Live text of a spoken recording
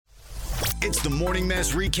It's the Morning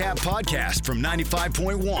Mess Recap Podcast from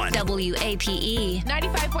 95.1 WAPE.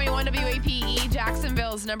 95.1 WAPE,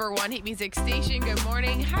 Jacksonville's #1 hit music station. Good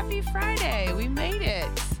morning. Happy Friday. We made it.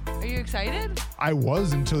 Are you excited? I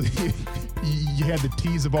was until you had the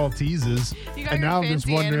tease of all teases. You got and your now I'm just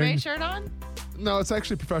fancy wondering. anime shirt on? No, it's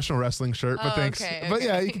actually a professional wrestling shirt, but thanks. Okay. But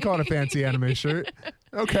yeah, you can call it a fancy anime shirt.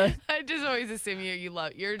 Okay. I just always assume you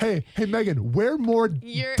love your. Hey, Megan, wear more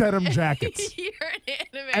denim jackets. You're an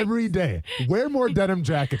anime. Every day. Wear more denim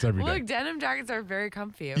jackets every day. Look, denim jackets are very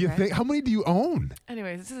comfy. Okay? You think? How many do you own?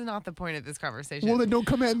 Anyways, this is not the point of this conversation. Well, then don't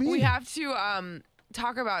come at me. We have to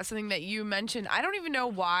talk about something that you mentioned. I don't even know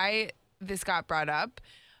why this got brought up,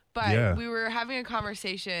 but we were having a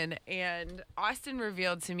conversation, and Austen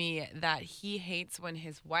revealed to me that he hates when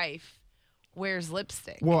his wife wears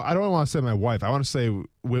lipstick. Well, I don't want to say my wife. I want to say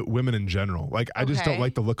women in general. Like, I just don't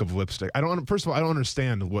like the look of lipstick. First of all, I don't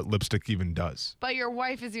understand what lipstick even does. But your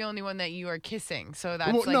wife is the only one that you are kissing, so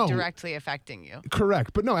that's directly affecting you.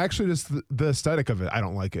 Correct. But no, actually, just the aesthetic of it, I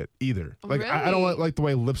don't like it either. Like, Really? I don't like the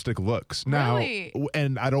way lipstick looks. Now, Really?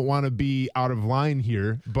 and I don't want to be out of line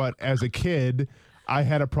here, but as a kid, I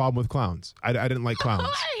had a problem with clowns. I didn't like clowns.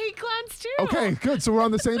 I hate clowns too. Okay, good. So we're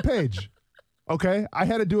on the same page. Okay, I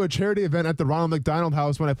had to do a charity event at the Ronald McDonald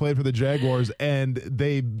House when I played for the Jaguars, and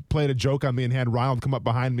they played a joke on me and had Ronald come up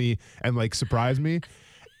behind me and like surprise me,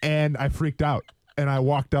 and I freaked out and I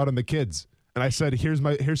walked out on the kids and I said, "Here's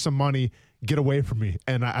some money, get away from me,"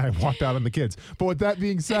 and I walked out on the kids. But with that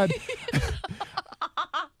being said,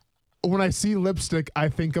 when I see lipstick, I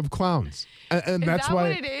think of clowns, and that's that why.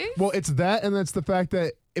 what it is? Well, it's that, and that's the fact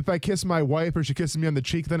that if I kiss my wife or she kisses me on the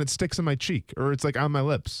cheek, then it sticks in my cheek or it's like on my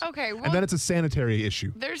lips. Okay, well, and then it's a sanitary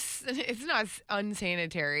issue. it's not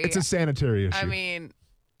unsanitary. It's a sanitary issue. I mean,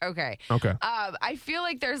 okay. Okay. I feel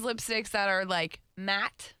like there's lipsticks that are like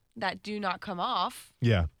matte that do not come off.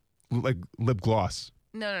 Yeah, like lip gloss.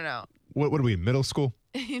 No. What are we, middle school?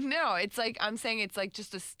 No, it's like I'm saying it's like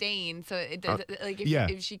just a stain. So it does, like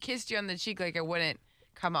if she kissed you on the cheek, like it wouldn't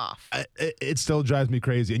come off. It still drives me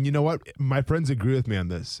crazy. And you know what? My friends agree with me on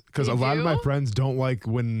this because a lot of my friends don't like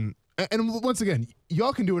when. And once again,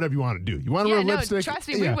 y'all can do whatever you want to do. You want to wear lipstick? Trust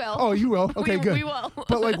me, we will. Oh, you will? Okay, good. We will.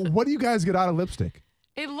 But like, what do you guys get out of lipstick?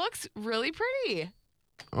 It looks really pretty.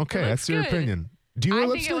 Okay, that's your good. opinion. Do you wear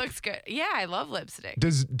lipstick? I think it looks good. Yeah, I love lipstick.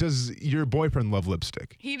 Does your boyfriend love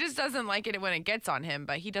lipstick? He just doesn't like it when it gets on him,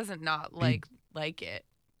 but he doesn't not like it.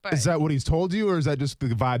 But is that what he's told you, or is that just the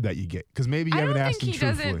vibe that you get? Because maybe you haven't asked him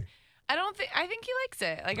truthfully. I think he likes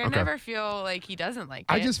it. Like, I never feel like he doesn't like it.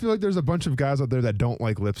 I just feel like there's a bunch of guys out there that don't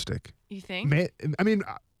like lipstick. You think? I mean,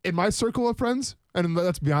 in my circle of friends, and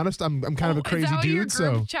let's be honest, I'm kind of a crazy is that dude. Your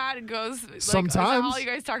so group chat goes. Like, sometimes is that all you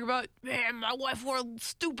guys talk about? Man, my wife wore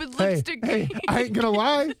stupid lipstick. Hey, I ain't gonna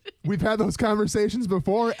lie. We've had those conversations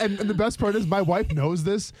before, and the best part is my wife knows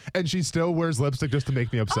this, and she still wears lipstick just to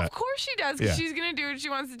make me upset. Of course she does, because she's gonna do what she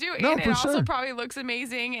wants to do, No, and it for also sure. probably looks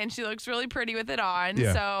amazing, and she looks really pretty with it on.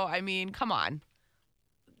 Yeah. So I mean, come on.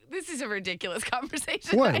 This is a ridiculous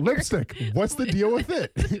conversation. What? Lipstick? What's the deal with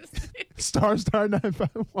it? Star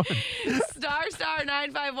 951. Star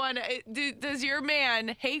 951. Does your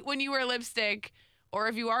man hate when you wear lipstick? Or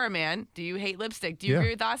if you are a man, do you hate lipstick? Do you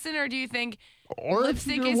agree with Austin, or do you think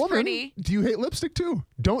lipstick is pretty? Do you hate lipstick too?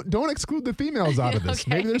 Don't exclude the females out of this.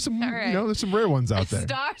 Okay. Maybe there's some there's some rare ones out there.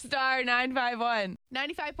 Star 951.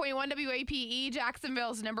 95.1 WAPE,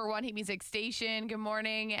 Jacksonville's #1 hit music station. Good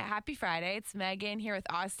morning. Happy Friday. It's Megan here with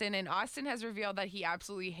Austin, and Austin has revealed that he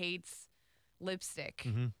absolutely hates lipstick.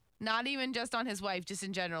 Mm-hmm. Not even just on his wife, just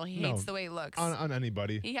in general. He hates the way it looks. On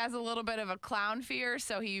anybody. He has a little bit of a clown fear,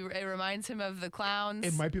 so it reminds him of the clowns.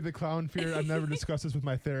 It might be the clown fear. I've never discussed this with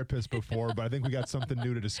my therapist before, but I think we got something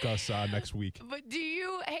new to discuss next week. But do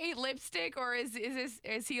you hate lipstick, or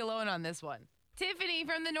is he alone on this one? Tiffany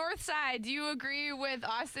from the North Side, do you agree with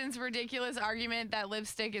Austin's ridiculous argument that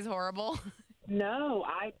lipstick is horrible? No,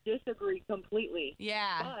 I disagree completely.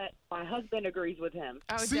 Yeah. But my husband agrees with him.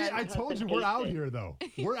 Oh, See, I told you we're out here, though.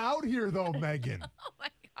 We're out here, though, Megan. Oh, my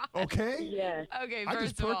God. Okay? Yes. Okay, I just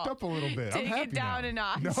first of perked all, up a little bit. take I'm happy it down now. a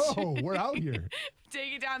notch. No, we're out here.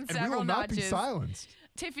 Take it down And several we will not notches. be silenced.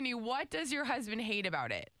 Tiffany, what does your husband hate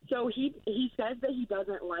about it? So he says that he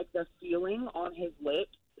doesn't like the feeling on his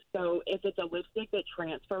lips. So if it's a lipstick that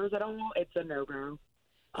transfers at all, it's a no-go.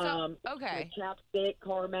 So, okay. Chapstick,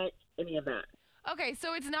 Carmex, any of that. Okay,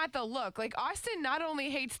 so it's not the look. Like, Austin not only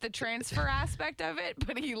hates the transfer aspect of it,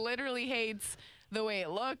 but he literally hates the way it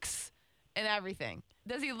looks and everything.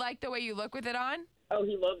 Does he like the way you look with it on? Oh,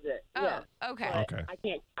 he loves it. Oh, yeah. okay. But Okay. I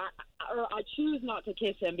can't. I choose not to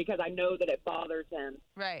kiss him because I know that it bothers him.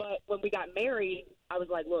 Right. But when we got married, I was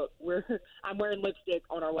like, look, I'm wearing lipstick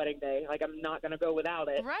on our wedding day. Like, I'm not going to go without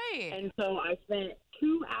it. Right. And so I spent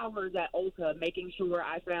 2 hours at Ulta making sure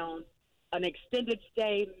I found an extended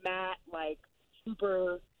stay matte, like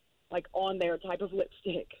super, like on there type of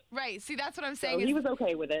lipstick. Right. See, that's what I'm saying. So he was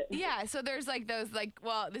okay with it. Yeah, so there's like those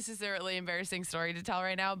well, this is a really embarrassing story to tell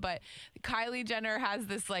right now, but Kylie Jenner has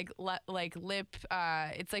this like lip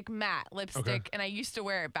it's like matte lipstick, Okay. and I used to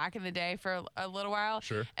wear it back in the day for a little while.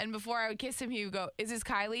 Sure. And before I would kiss him, he would go, "Is this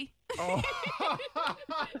Kylie?" Oh.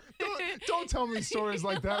 don't tell me stories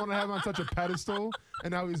like that when I have him on such a pedestal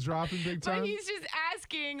and now he's dropping big time. But he's just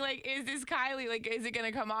asking, like, "Is this Kylie? Like, is it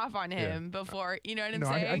gonna come off on him before?" You know what I'm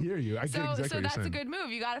saying? I hear you. I get exactly so what that's you're a saying. good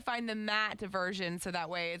move. You got to find the matte version, so that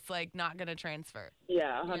way it's like not gonna transfer.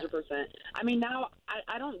 Yeah, 100%. I mean, now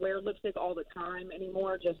I don't wear lipstick all the time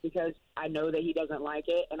anymore just because I know that he doesn't like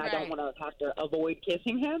it, and I don't want to have to avoid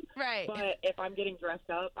kissing him. Right. But if I'm getting dressed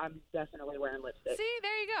up, I'm definitely wearing lipstick. See,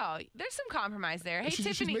 there you go. There's some compromise there. Hey, She's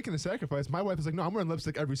Tiffany. making the sacrifice. My wife is like, no, I'm wearing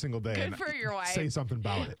lipstick every single day. Good and for your wife. Say something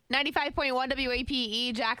about it. 95.1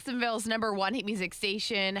 WAPE, Jacksonville's #1 hit music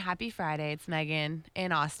station. Happy Friday. It's Megan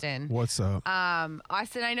in Austin. What's up?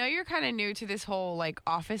 Austin, I know you're kind of new to this whole like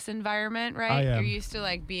office environment, right? I am. You're used to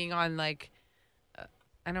like being on like,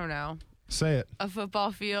 I don't know, Say it. a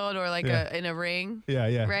football field or like Yeah. in a ring. Yeah,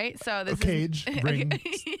 yeah. Right? So this A cage, ring.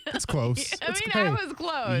 It's close. I It's, mean, I was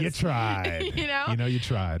close. You tried. You know? You know you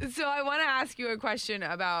tried. So I want to ask you a question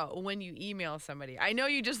about when you email somebody. I know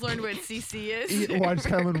you just learned what CC is. Well, I just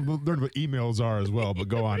kind of learned what emails are as well, but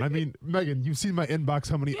go on. I mean, Megan, you've seen my inbox,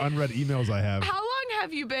 how many unread emails I have. How long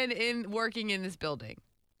have you been working in this building?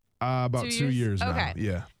 About 2 years now. Okay.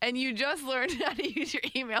 Yeah. And you just learned how to use your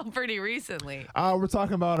email pretty recently. We're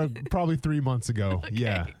talking about probably 3 months ago. Okay,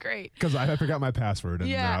 Yeah. great. Because I forgot my password and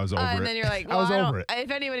Yeah, I was over it. and then you're like, I was well, over it.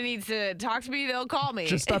 if anybody needs to talk to me, they'll call me.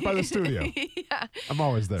 Just stop by the studio. Yeah. I'm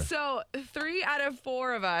always there. So 3 out of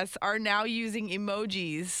 4 of us are now using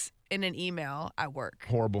emojis in an email at work.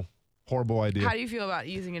 Horrible idea. How do you feel about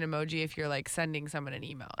using an emoji if you're like sending someone an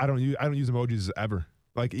email? I don't use emojis ever.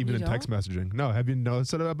 Like even You in text messaging. No, have you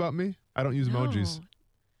noticed that about me? I don't use emojis. No.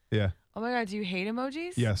 Yeah. Oh my God, do you hate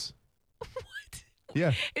emojis? Yes. What? Yeah.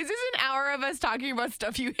 Is this an hour of us talking about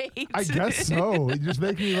stuff you hate? I guess so. You just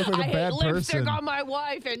make me look like a I bad hate lipstick person. on my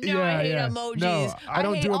wife, and now I hate emojis. No, I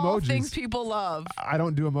don't hate do all emojis. things people love. I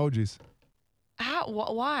don't do emojis How?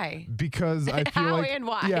 Why? because I feel How like and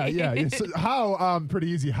why? Yeah. So how? Pretty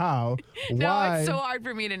easy. How? No, Why? it's so hard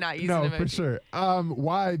for me to not use No, an emoji. for sure.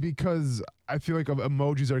 Why? Because I feel like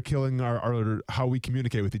emojis are killing our how we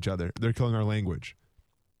communicate with each other. They're killing our language.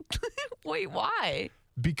 Wait, why?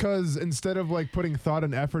 Because instead of like putting thought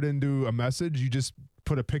and effort into a message, you just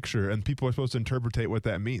put a picture and people are supposed to interpret what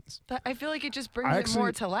that means. But I feel like it just brings I it more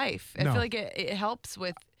actually- to life. I No. feel like it helps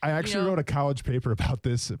with. I actually wrote a college paper about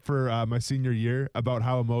this for my senior year about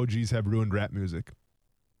how emojis have ruined rap music.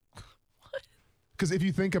 What? Because if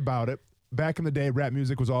you think about it, back in the day, rap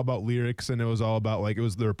music was all about lyrics and it was all about like it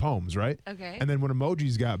was their poems, right? Okay. And then when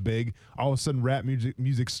emojis got big, all of a sudden rap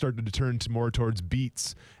music started to turn more towards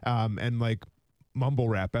beats and like mumble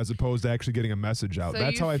rap as opposed to actually getting a message out. So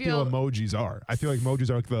That's you how I feel feel- emojis are. I feel like emojis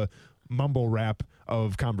are like the mumble rap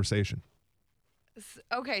of conversation.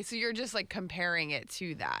 Okay, so you're just like comparing it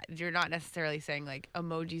to that. You're not necessarily saying like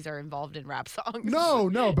emojis are involved in rap songs. No,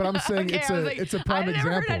 but I'm saying Okay, I was like, it's a prime I never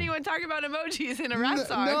example. heard anyone talk about emojis in a rap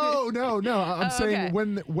song. No. I'm saying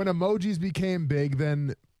okay. when emojis became big,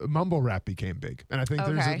 then mumble rap became big, and I think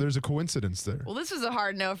Okay. there's a coincidence there. Well, this was a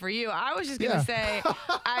hard no for you. I was just gonna say,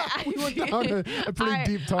 We went down a pretty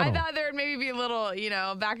deep tunnel. I thought there would maybe be a little,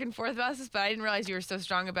 back and forth about this, but I didn't realize you were so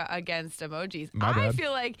strong against emojis. My I bad. feel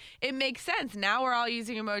like it makes sense. Now we're all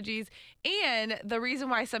using emojis, and the reason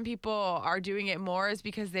why some people are doing it more is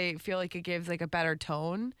because they feel like it gives like a better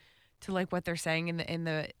tone to like what they're saying in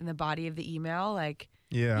the body of the email. Like,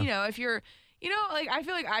 Yeah. if you're, like I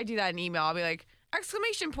feel like I do that in email. I'll be like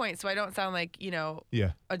exclamation point, so I don't sound like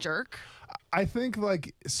Yeah. a jerk. I think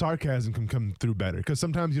like sarcasm can come through better because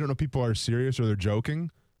sometimes you don't know if people are serious or they're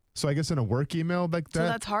joking. So I guess in a work email like that. So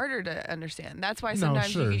that's harder to understand. That's why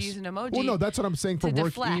sometimes you could use an emoji. Well, no, that's what I'm saying for to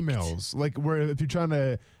work deflect. emails. Like where if you're trying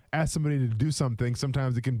to ask somebody to do something,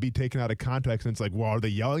 sometimes it can be taken out of context and it's like, well, are they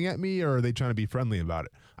yelling at me or are they trying to be friendly about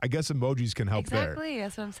it? I guess emojis can help there. Exactly.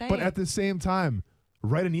 That's what I'm saying. But at the same time,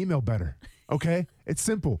 write an email better. Okay? It's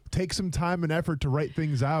simple. Take some time and effort to write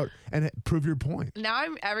things out and prove your point. Now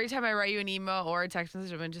every time I write you an email or a text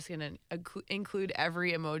message, I'm just going to include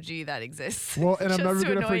every emoji that exists. Well, and I'm never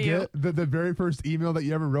going to forget the very first email that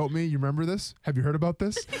you ever wrote me. You remember this? Have you heard about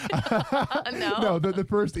this? No. No, the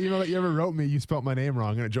first email that you ever wrote me, you spelt my name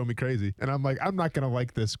wrong and it drove me crazy. And I'm like, I'm not going to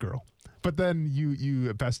like this girl. But then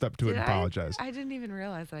you fessed up to it and apologized. I didn't even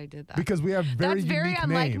realize that I did that. Because we have That's very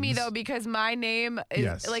unlike names. me, though, because my name is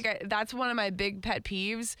Yes. that's one of my big pet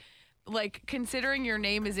peeves. Like, considering your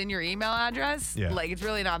name is in your email address, like, it's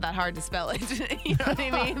really not that hard to spell it. You know what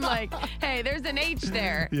I mean? Like, hey, there's an H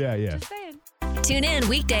there. Yeah. Just saying. Tune in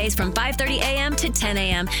weekdays from 5:30 a.m. to 10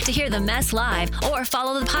 a.m. to hear The Mess live or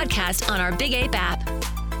follow the podcast on our Big Ape app.